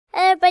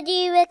Hello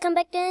everybody, welcome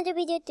back to another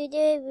video.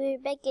 Today we're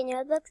back in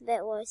Roblox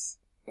Bedwars.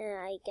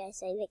 I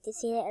guess I like to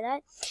say that a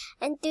lot.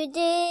 And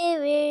today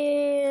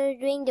we're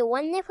doing the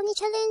one life only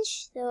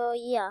challenge. So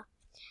yeah,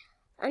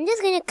 I'm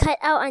just gonna cut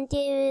out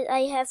until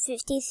I have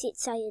 50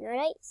 seats iron,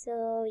 alright?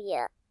 So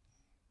yeah.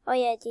 Oh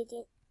yeah, I did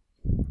it.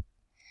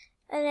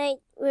 Alright,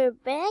 we're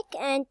back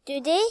and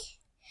today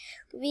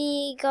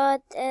we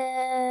got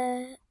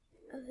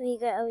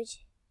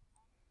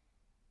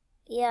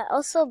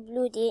also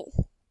blue did.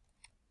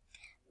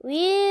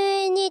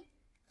 We need,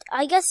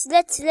 I guess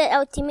let's let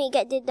our teammate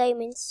get the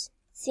diamonds.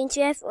 Since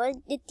we have all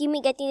the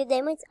teammate getting the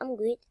diamonds, I'm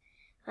good.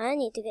 I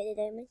need to get the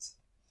diamonds.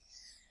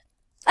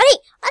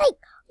 Alright,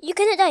 you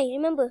cannot die,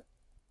 remember.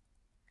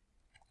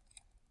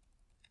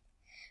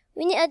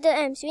 We need other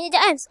amps, we need the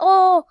amps.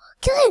 Oh,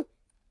 kill him.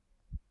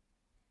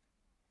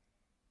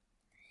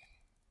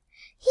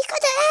 He got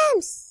the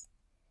amps.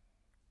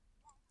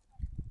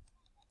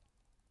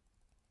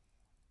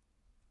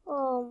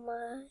 Oh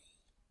my.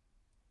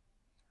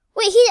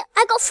 Wait,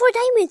 I got 4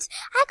 diamonds.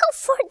 I got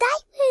 4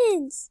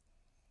 diamonds.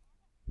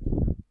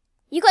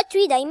 You got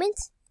 3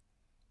 diamonds?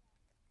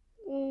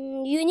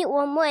 You need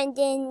 1 more and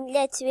then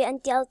let's wait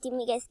until our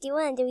teammate gets the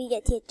 1 and then we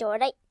get hit,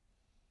 alright?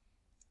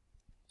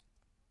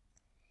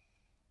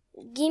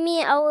 Give me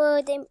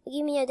your diamonds,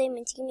 give me your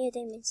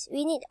diamonds.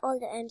 We need all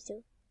the amps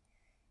too.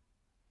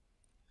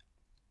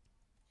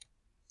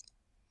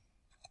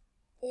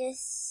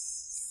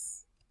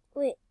 Yes.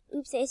 Wait,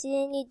 oops, I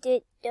accidentally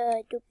did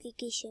the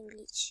duplication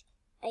glitch.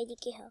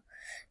 IDK how.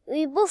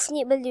 We both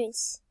need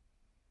balloons.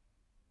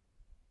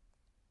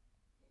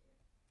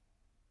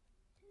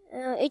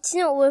 It's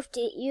not worth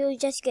it. You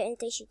just get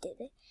anti-cheated.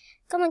 Eh?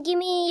 Come on, give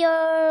me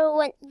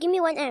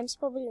 1 amps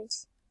for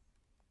balloons.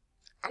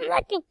 I'm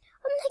lagging.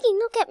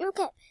 No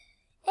cap.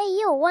 Hey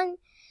yo,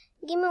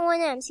 give me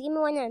 1 amps. You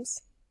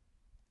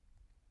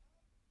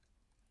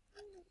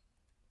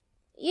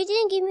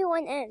didn't give me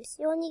 1 amps.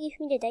 You only give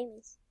me the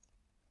diamonds.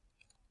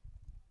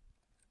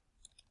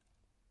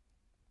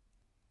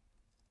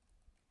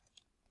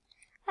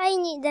 I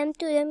need them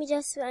too. Let me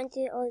just wait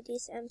until all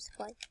these amps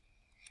spawn.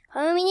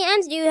 How many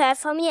amps do you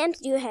have? Bro,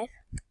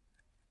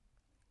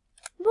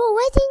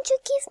 why didn't you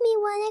give me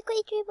 1? I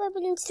got 3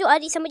 balloons too.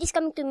 Adi, somebody's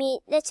coming to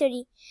me. Let's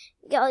hurry.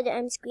 Get all the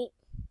amps quick.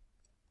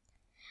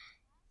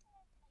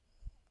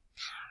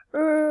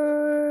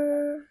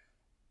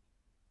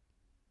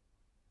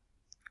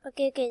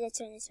 Okay, that's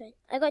fine.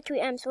 I got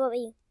 3 amps. What about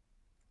you?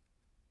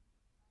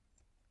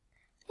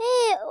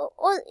 Hey,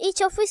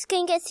 each of us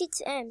can get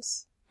 6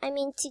 amps.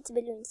 6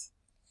 balloons.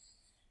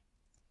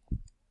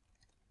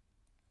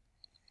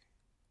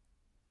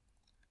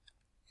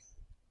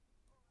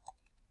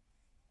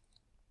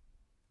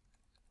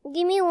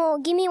 Give me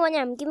 1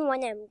 amp.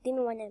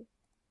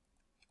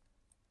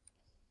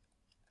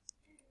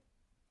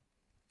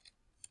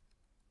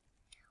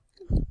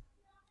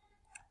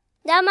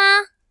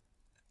 Dama.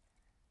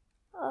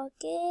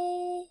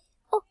 Okay.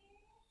 Oh,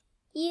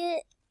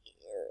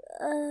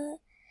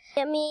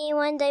 get me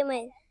 1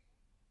 diamond.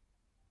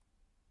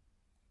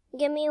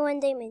 Give me 1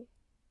 diamond.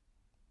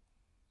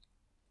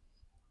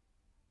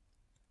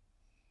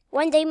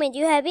 1 diamond,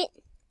 you have it?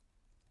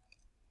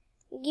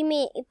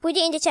 Put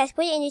it in the chest.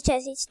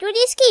 It's too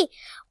risky.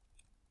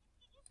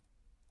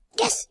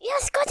 Yes,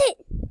 got it.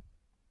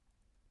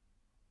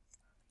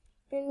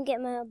 Let me get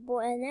my bow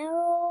and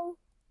arrow.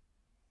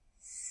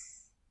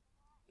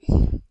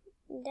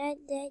 That.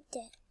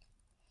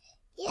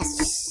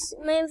 Yes,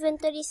 my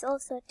inventory is all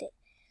sorted.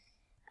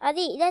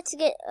 Adi, let's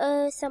get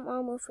some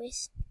armor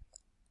first.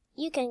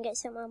 You can get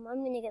some armor.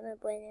 I'm gonna get my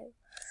bow and arrow.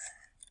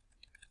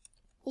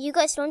 You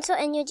got stone sword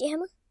and your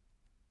hammer?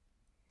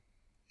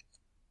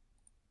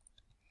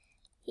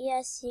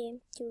 Yeah,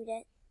 same. Do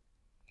that.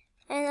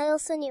 And I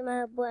also need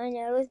my bow and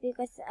arrows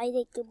because I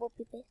like to bow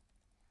people.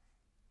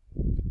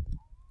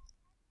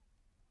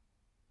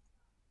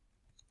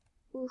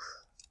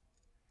 Oof.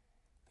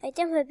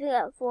 Item have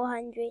at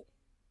 400.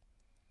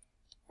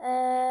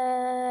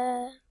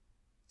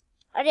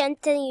 I'm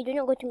telling you, do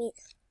not go to me.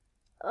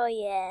 Oh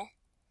yeah.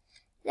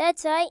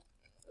 That's right.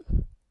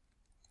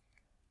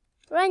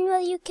 Run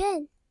while you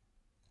can.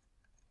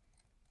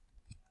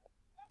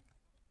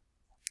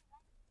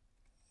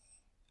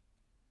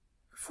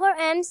 For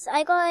amps,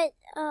 I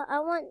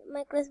want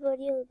my crossbow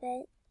real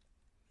bad.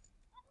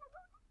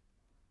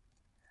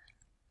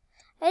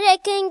 I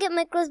can't get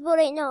my crossbow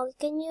right now.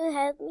 Can you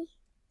help me?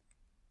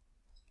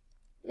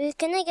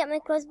 Can I get my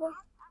crossbow?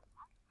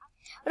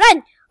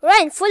 Run!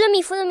 Follow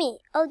me.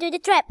 I'll do the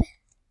trap.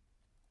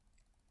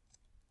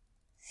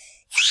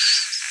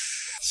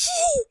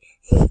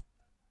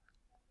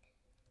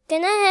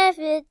 Can I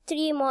have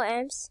 3 more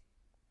amps?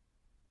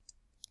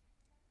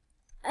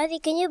 Adi,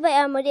 can you buy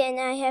armor and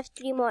I have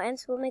 3 more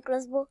amps for my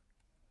crossbow?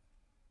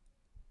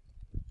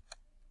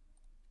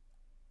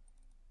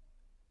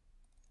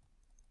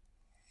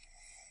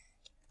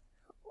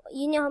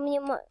 You know how many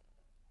more?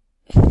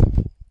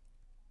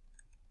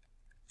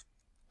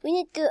 We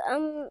need to,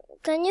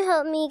 can you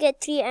help me get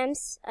 3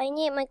 amps? I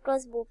need my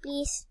crossbow,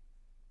 please.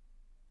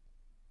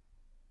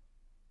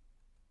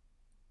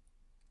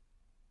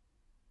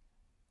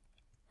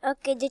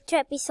 Okay, the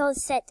trap is all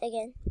set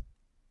again.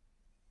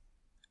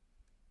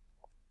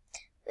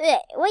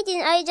 Wait, why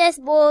didn't I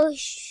just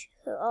bush?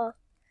 Oh,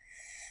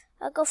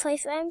 I got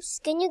 5 M's.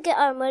 Can you get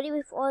armory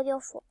with all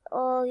your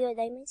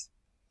diamonds?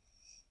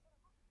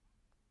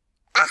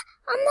 Ah,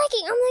 I'm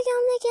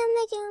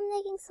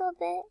lagging so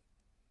bad.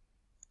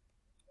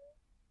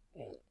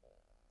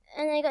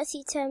 And I got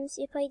 6 M's.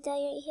 If I die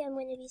right here, I'm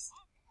gonna be.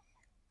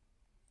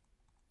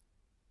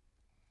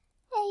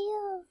 Hey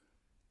yo.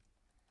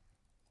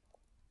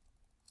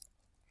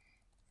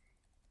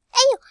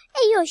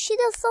 Hey yo, she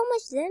does so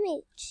much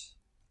damage.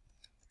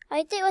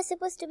 I thought it was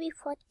supposed to be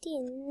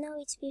 14. Now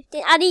it's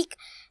 15. Arik!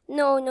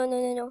 No.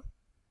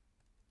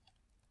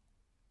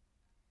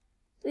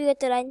 We got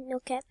to run, no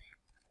cap.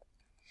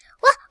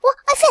 What?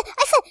 I fell!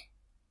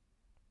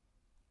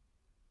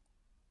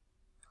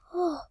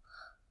 Oh.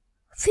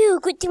 Phew,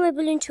 good thing my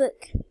balloons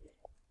work.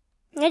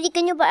 Arik,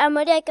 can you buy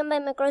armory? I can buy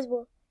my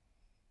crossbow.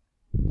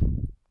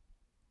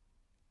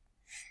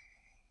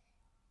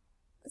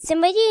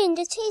 Somebody in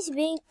the chat is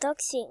being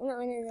toxic, not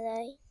gonna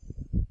lie.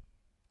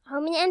 How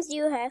many M's do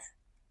you have?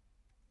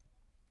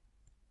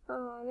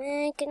 Oh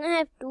man, can I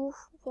have 2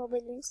 for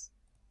balloons?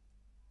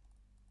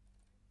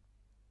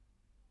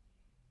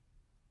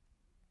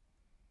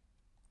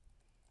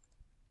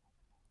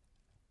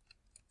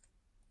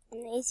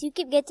 Nice, you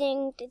keep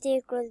getting to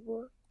take a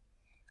crossbow.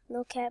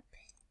 No cap.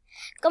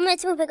 Come,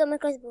 let's move, I got my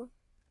crossbow.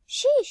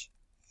 Sheesh.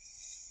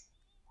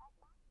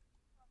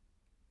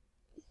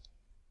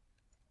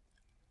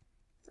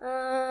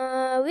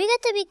 We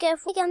gotta be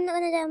careful. I'm not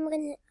gonna die, I'm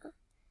gonna...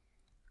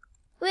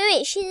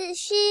 Wait,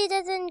 she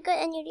doesn't got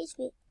any reach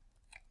speed.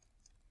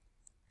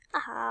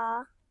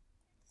 Aha.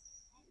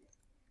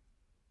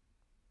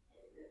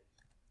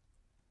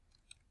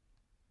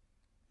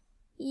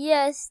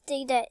 Yes,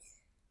 take that.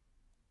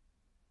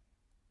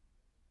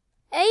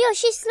 Hey yo,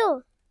 she's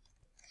slow.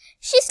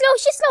 She's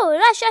slow.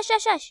 Rush.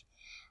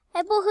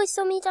 I bought her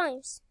so many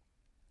times.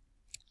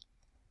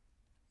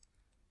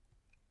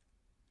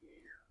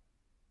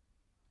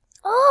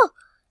 Oh,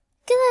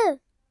 kill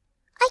her.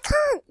 I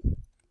can't.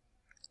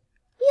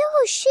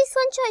 Yo, she's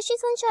one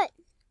shot.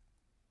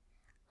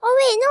 Oh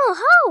wait, no,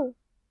 how?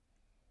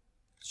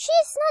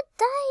 She's not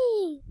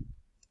dying.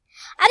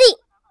 Ari!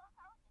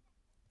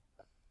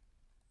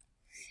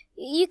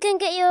 You can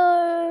get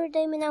your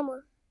diamond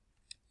armor.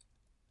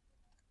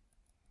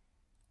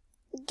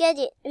 Get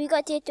it, we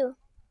got tier 2.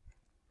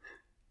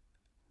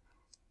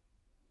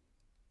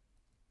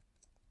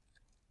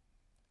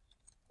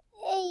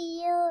 Hey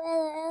yo,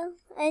 LOL.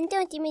 I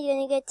don't think we're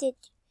gonna get it.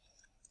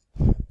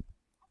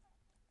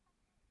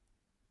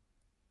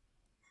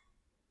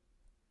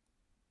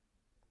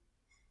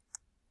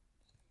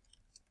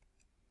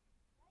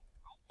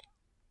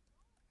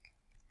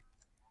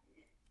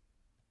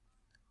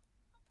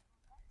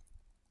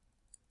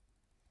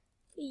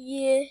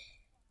 Yeah.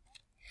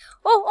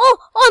 Oh,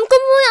 I'm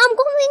going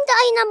the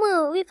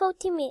dynamo with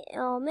ultimate.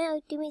 Oh man,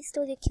 ultimate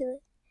stole the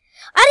kill.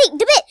 Ari,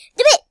 the bed.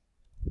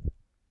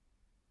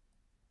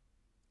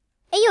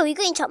 Hey yo, you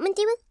got enchantment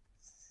table?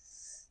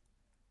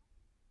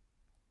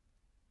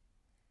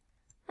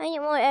 I need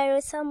more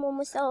arrows. I'm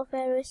almost out of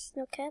arrows.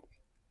 No cap.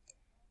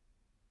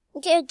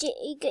 Get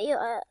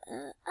your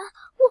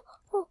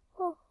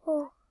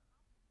oh.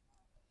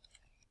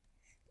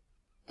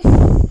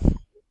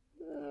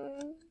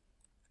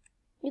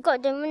 You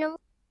got diamond.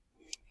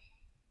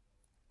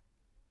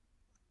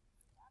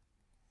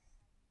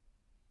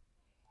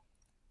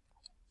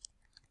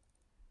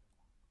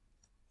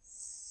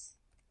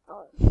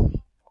 Oh.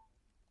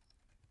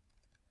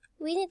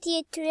 We need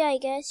tier 3, I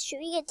guess. Should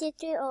we get tier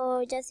 3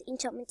 or just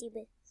enchantment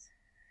table?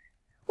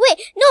 Wait,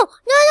 no!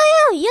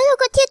 Yellow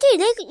got tier 3.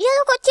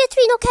 Yellow got tier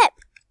 3. No cap.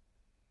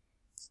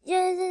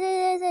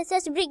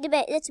 Let's break the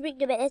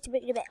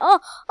bed. Oh,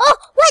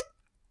 what?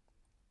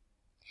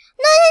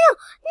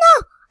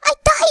 No! I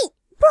died,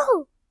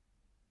 bro.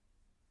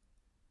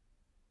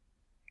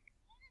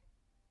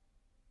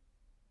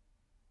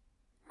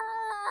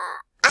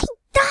 I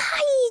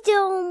died.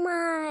 Oh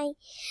my.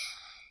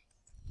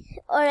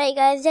 Alright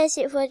guys, that's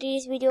it for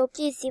today's video.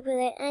 Please leave a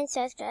like and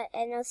subscribe,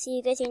 and I'll see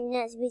you guys in the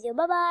next video.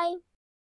 Bye bye.